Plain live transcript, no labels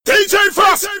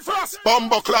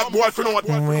Bumbo clad boy for no one.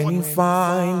 When you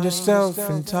find yourself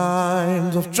in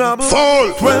times of trouble,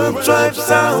 12 Tribe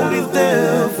Sound is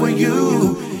there for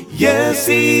you. Yes,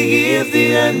 he is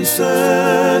the answer,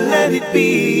 let it be.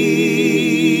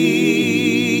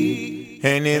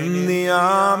 And in the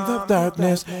arms of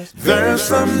darkness, there's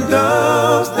some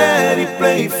doves that he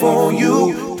played for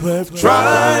you. 12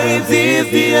 Tribes is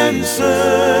the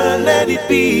answer, let it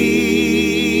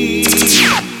be.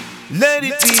 Let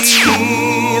it be,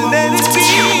 let it be,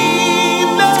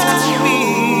 let it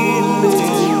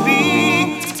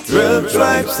be. 12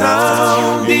 Tribe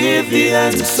Sound is the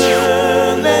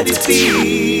answer, let it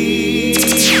be.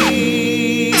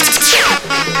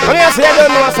 When you say you don't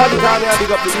know something, you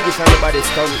big up the biggest and the baddest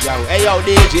stunt young. Hey yo,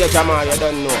 DJ Jamal, you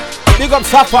don't know. Big up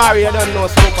Safari, you don't know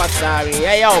Superstar.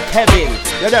 Hey yo, Kevin,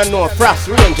 you don't know Frost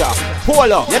Ranger.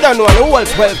 Polo, you don't know the whole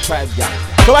 12 Tribe gang.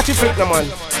 So what you think, no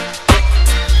man?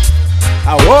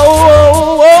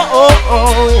 Oh,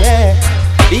 yeah.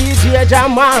 DJ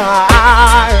Jamal.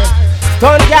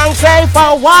 Stunt gang say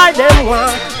for what them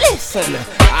want. Listen,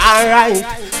 alright.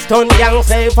 Stunt gang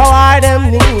say for what them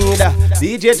need.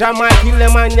 DJ Jamal kill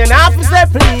them and you have to say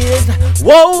please.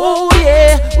 Whoa,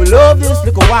 yeah. We love this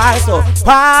little while, so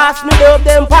pass me up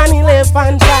them panny left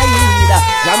hand side.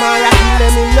 Jamal ya kill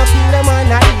them, him no kill them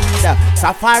and I need.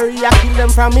 Safari ya kill them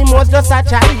from him was just a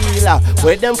child.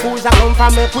 Where them fools a come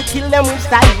from, me could kill them with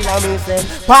style. And me say,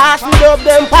 pass me up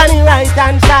them panny right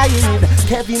hand side.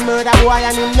 Kevin murder boy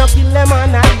and him no kill them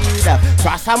and I need.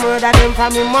 Frost a murder them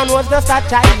from him man was just a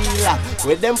child.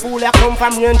 Where them fool a come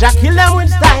from, ranger kill them with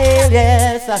style.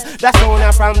 Yes, that's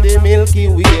sound from the Milky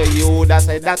Way. You that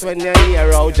said that when you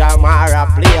hear how Jamara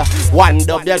play, one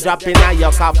dub you drop in a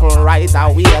your coffin right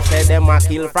away. Say them a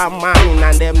kill from morning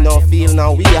and them no feel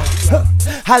no way.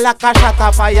 Halaka shot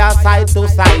a fire side to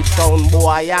side. Sound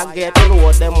boy a get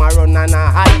low, them a run and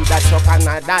a hide. A chuck and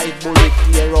a dive, bullet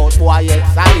tear out boy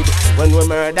inside. When we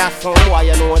murder some boy,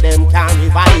 you know them can't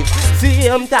revive.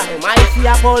 Same time I see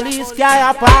a police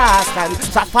car pass and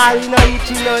Safari no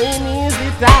itchy no in easy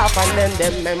tap. And then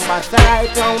them members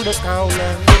right round the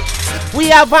corner. We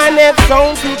have an next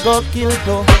sound to go kill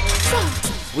to.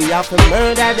 We have to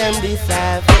murder them this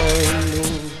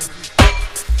afternoon.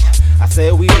 I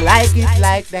say we like it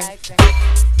like that.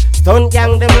 Stunt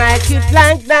gang them like it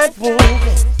like that.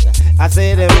 I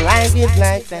say them like it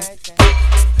like that.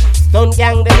 Stunt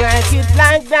gang them like it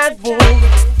like that.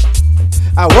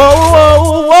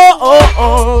 Whoa,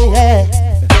 yeah.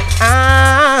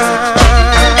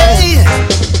 Hey.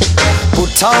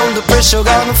 Put on the pressure,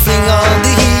 gonna fling on the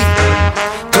heat.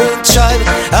 12 Tribe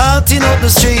out in up the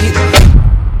street.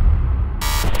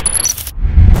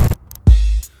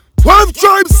 12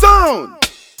 Tribe Sound!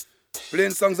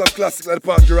 Playing songs of classic like the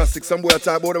Park Jurassic. Some boy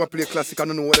talk about them, I play classic, I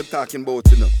don't know what they're talking about,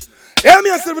 you know. Hey,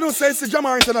 me I say, we don't say it's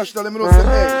Jamar International, we don't say,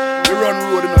 hey, we run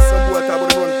road, you know, some boy talk about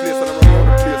the run place and the run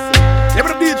road place. Yeah,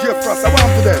 but the DJ Frost, I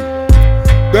want for them.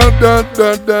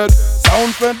 Dun.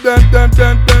 Sound for dun.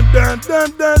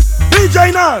 DJ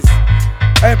Nas!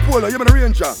 Hey, Polo, you been a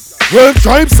ranger. 12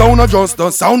 Tribe Sound are just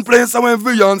a sound playing so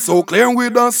enviant, so clear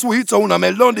with a sweet sound, a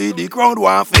melody, the crowd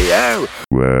want for hear.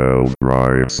 12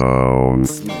 Tribe Sound.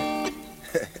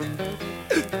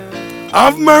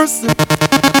 Have mercy.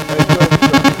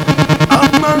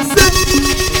 Have mercy.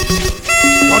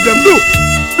 What them do?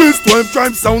 This 12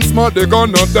 Tribe Sound smart, they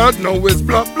gonna dead. Now it's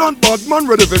black blunt, bad man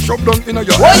ready to shove down in your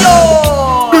head.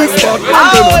 This bad man,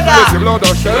 they not crazy blood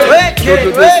or shell.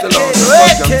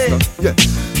 Yeah.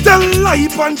 Tell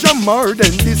life and Jamar,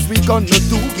 then this we gonna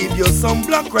do. Give you some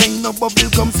black rain, no bubble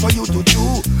gums for you to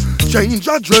chew. Change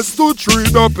address to 3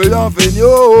 Dubplate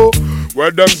Avenue. Where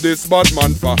them this bad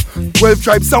man for 12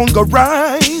 Tribe Sound go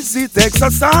rise it,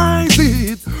 exercise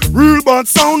it. Real bad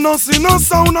sound, no see no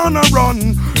sound on a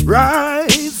run.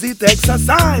 Rise it,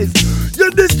 exercise. Yeah,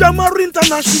 this Jamar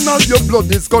International, your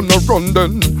blood is gonna run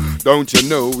then. Don't you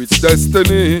know it's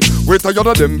destiny? We tired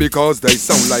of them because they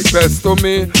sound like best to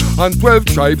me. And 12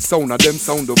 Tribe Sound of them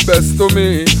sound the best to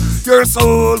me. Your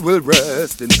soul will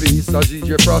rest in peace, as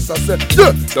DJ Frost said.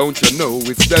 Yeah, don't you know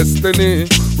it's destiny?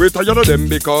 We tired of them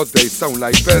because they sound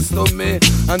like best to me.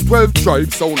 And 12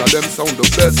 Tribe Sound of them sound the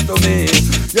best to me.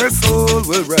 Your soul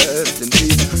will rest in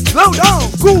peace. Slow down,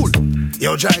 cool.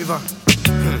 Yo, driver.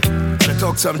 I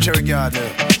talk some Cherry Gardner.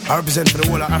 I represent for the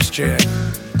whole of Austria.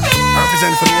 I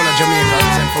represent for the whole of Jamaica. I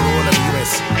represent for the whole of the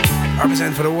US. I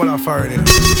represent for the whole of foreign.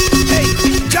 Hey,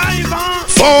 driver.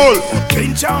 Fall.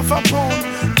 Pinch off a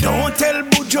pound. Don't tell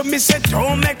Bujo, me say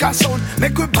don't make a sound.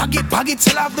 Make we bag it,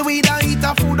 sell off the weed and eat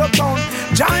a food uptown.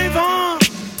 Driver.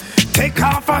 take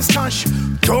off a stash.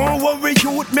 Don't worry,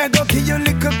 youth, me go give you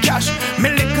little cash. Me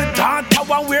little dark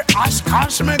power, wear ash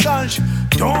cash, me gosh.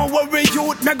 Don't worry,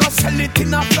 youth, me go sell it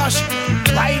in a flash.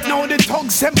 Right now, the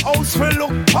thugs, them house will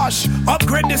look posh.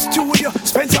 Upgrade the studio,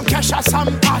 spend some cash or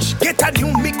some ash. Get a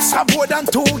new mix of wood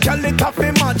and two, your little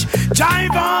fi match.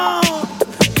 Jive on!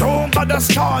 Don't bother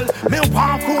stall. Me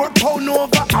want 4 pound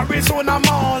over Arizona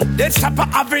Mall. Then stop a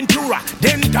Aventura,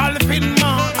 then Dolphin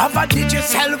Mall. Have a digital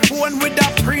cell phone with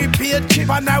a prepaid chip,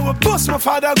 and I will bust my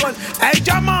father gun. Hey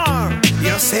Jamar,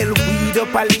 you sell weed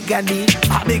up a legally,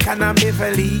 a bacon and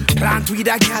Beverly. Plant weed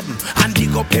a garden and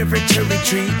dig up every cherry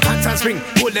tree. Constant spring,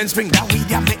 golden spring, that weed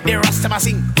that make the Rasta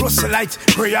sing. Russell lights,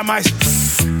 prayer mice.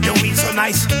 The weed so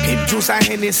nice, pimp juice and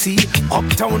Hennessy.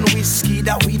 Uptown whiskey,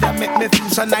 that weed that make me feel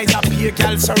so nice. Up here,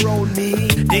 girls around me.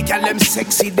 They call them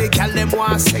sexy, they call them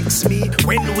want sex me.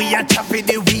 When we are chopping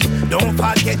the weed, don't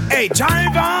forget, hey,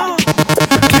 jive on.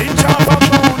 Pinch off a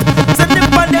bone. Some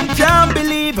them can't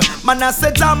believe. Man, I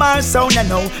said Jamar sound, I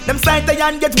know. Them sight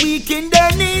and get weak in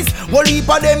their knees. What heap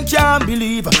of them can't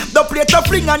believe. The plate of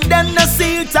fling and them no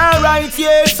see it, alright,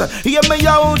 yes. Hear me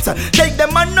out. Take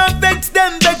them and not vex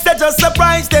them, vex that just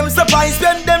surprise them. Surprise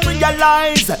when them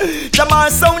realize Jamar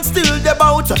sound still the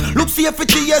bout. Look see if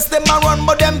it yes, them a run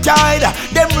but them died.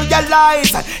 Them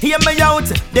realize, hear me out.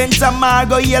 Then Jamar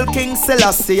go yell King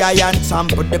Selassie I and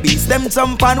champ with the beast. Them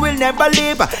jump and will never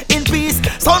live in peace.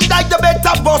 Sound like the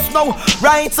better boss now.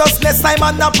 Righteousness I'm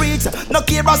on the preach. No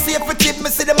care about safety, me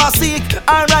see them a seek.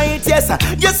 Alright, yes.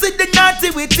 You see the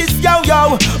naughty with this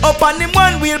yo-yo. Up on him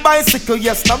one wheel bicycle,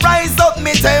 yes. Now rise up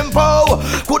me tempo.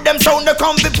 Could them sound the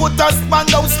comfy put us man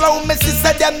down slow. Me see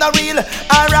say them not real.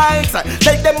 Alright.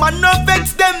 Take them and no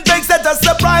vex them. Vex that a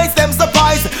surprise them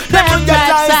surprise. Them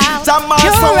realize Jamar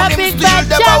sound him still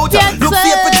the bout. Look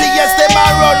safety, yes, them a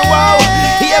run wow.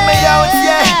 Hear me out,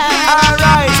 yeah.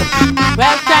 Alright.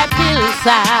 Well, tribe kill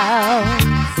sounds,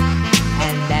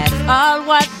 and that's all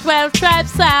what 12 tribe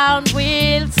sound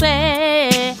will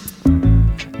say.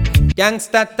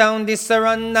 Gangsta town, this a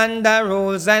run under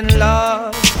rules and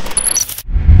laws.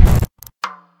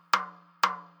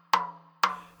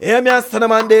 Yeah, me a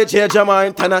Cinnamon DJ Jamar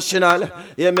International.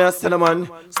 Yeah, me a Cinnamon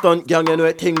stunt gang, you know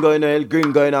a thing going on,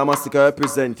 green going on, massacre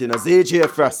representing a ZJ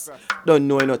Frost. Don't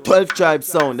know, you know, 12 tribe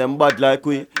sound, them bad like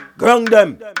we. Grung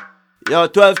them. Yo,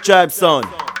 12 tribe sound.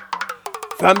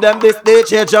 From them this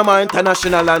DJ Jamar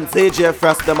International and ZJ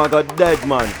Frost, them a got dead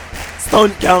man.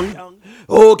 Stunt gang.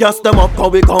 Oh, gas them up, cause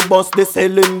we come bust the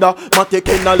cylinder. Matic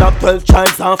in a lap, 12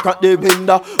 chimes and crack the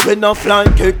window. We no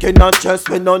flying kick in a chest,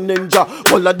 we no ninja.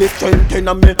 All of the strength in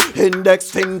a me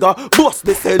index finger. Bust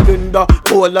the cylinder,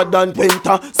 colder than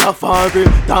winter. Safari,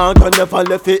 dog never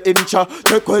left it incha.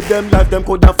 Take with them life, them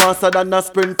coulda faster than a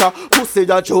sprinter. Pussy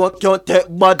a joke, you take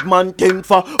bad man thing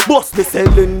for. Bust the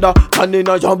cylinder, turn in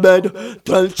a your bed.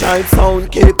 12 chimes sound,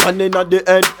 keep on in a the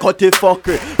head. Cut it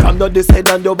fuckery, from the this head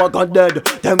and the back are dead.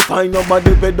 Them find nobody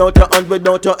without your hand,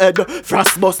 without your head.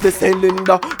 Frost bust the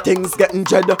cylinder, things getting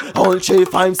dread. All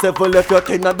 357 left your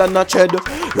thinner than a shed.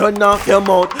 Run off your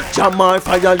mouth, Jamar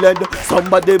fire lead.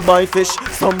 Somebody buy fish,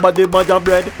 somebody buy your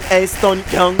bread. Hey stunt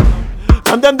gang.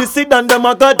 Come them the seed and them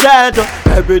a got dead.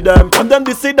 Bury them, come them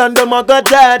the seed and them a got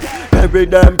dead. Bury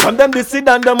them, come them the seed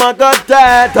and them a got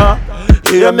dead.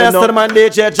 Hear me Mr. Man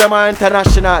DJ Jamar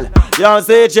International. Yo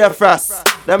ZJ Frost.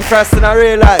 Them Frost in a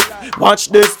real life. Watch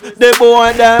this, they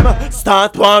boy them.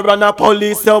 Start one run a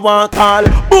police you want call.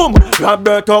 Boom,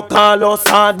 Roberto Carlos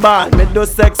hardball. Me do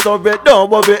sex of it,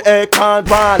 don't worry, a card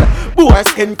ball. Boy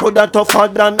skin coulda tougher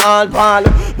than all ball.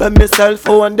 When me cell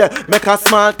phone there, make a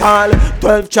small call.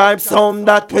 12 tribes sound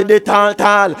that with it all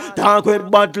tall. Talk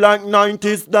with bad like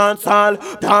 90s dance hall.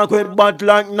 Talk with bad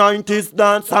like 90s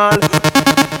dance hall.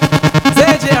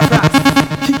 ZJ Frost,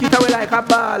 kick it away like a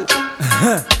ball.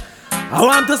 I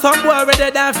want to some boy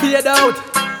ready than fade out.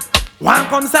 One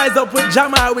come size up with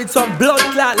Jamar with some blood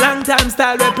clot, long time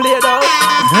style we played out.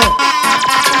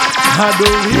 I do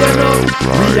we know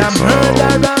we a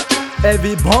murderer.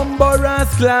 Every bomber and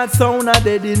clot sound a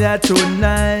dead in here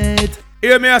tonight.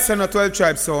 Hear me as a 12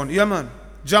 tribe sound, yeah man.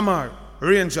 Jamar,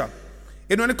 Ranger.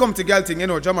 You know when it come to girl thing, you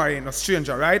know Jamar ain't no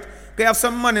stranger, right? They have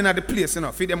some money in the place, you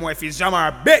know. Feed them wife is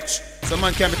Jamar, bitch. Some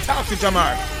man can be talk to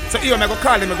Jamar. So here I go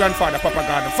call him my grandfather, Papa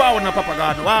Garden. Forward now, Papa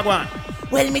Garden. What go on?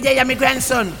 Well, me there, my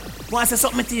grandson. Want to say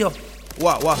something to you?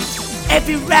 What?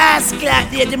 Every rascal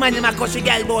there, the man in my country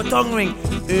girl about tongue ring.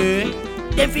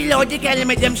 Them feel out the girl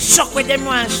make them shock with them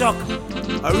one shock.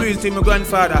 A real thing, my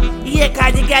grandfather. Yeah,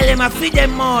 cause the girl them a feed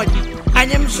them mud.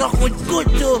 And them shock with good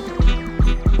too.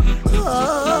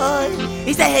 Oh,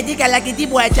 it's a headache like the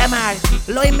boy Jamal.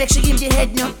 Low make she give the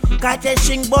head no. Cartel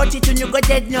string bought it to you go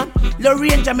dead no. Low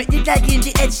range I make the guy in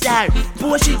the head star.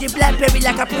 Push it the blackberry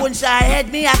like a porn star.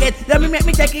 Head me again. Let me make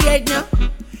me take the head no.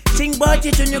 Sing about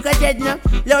it to you go dead no.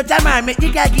 Low Jamal make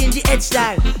the guy in the head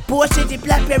star. Push it the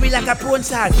blackberry like a porn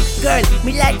star. Girl,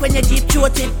 me like when you deep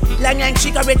throat it. Long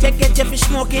cigarette get you fi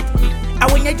smoke it.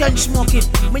 And when you done smoke it,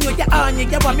 when you the on it,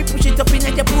 you want me push it up in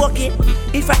your pocket.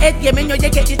 If I head game, you know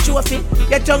you get the trophy.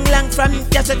 Your tongue long from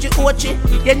just as you watch it.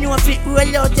 You know if it roll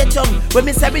out your tongue. When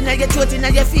me say now your throat in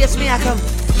your face, me I come.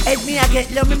 Head me I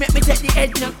get low, me make me take the head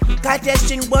now. Can't just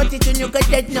string about it when you get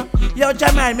dead now. Low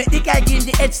Jamal make the guy in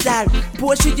the head star.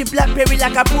 Push it the blackberry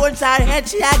like a porn star. Head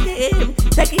she again,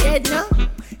 take the head now.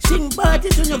 Sing about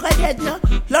it when you got dead no.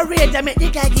 Lorraine make the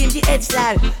guy in the head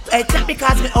style. It's not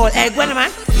because me old, go on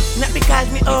man. Not because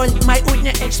me old, my would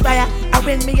not expire. And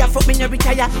when me a fuck me no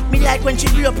retire. Me like when she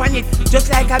blow up on it, just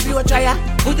like a blow dryer.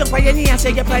 Put up on your knee and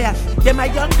say your prayer. Them a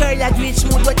young girl that do it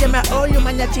smooth, but them a old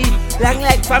humanity. Long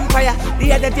like vampire,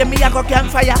 the other day me a go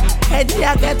campfire. Head me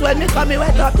a get when me come me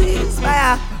wet up to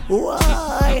inspire.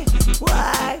 Why?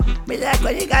 Me like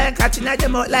when you got them catching at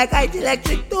them out like I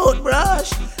electric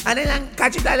toothbrush. And then I'm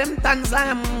catching all them tongues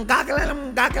and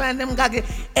them gaggle.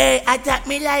 Hey, attack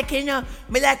me like, you know.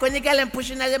 Me like when you got them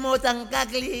pushing all them out and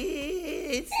gaggle.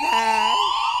 It's like,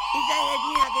 it's a head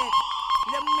me again.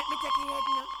 Let me take your head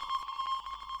now.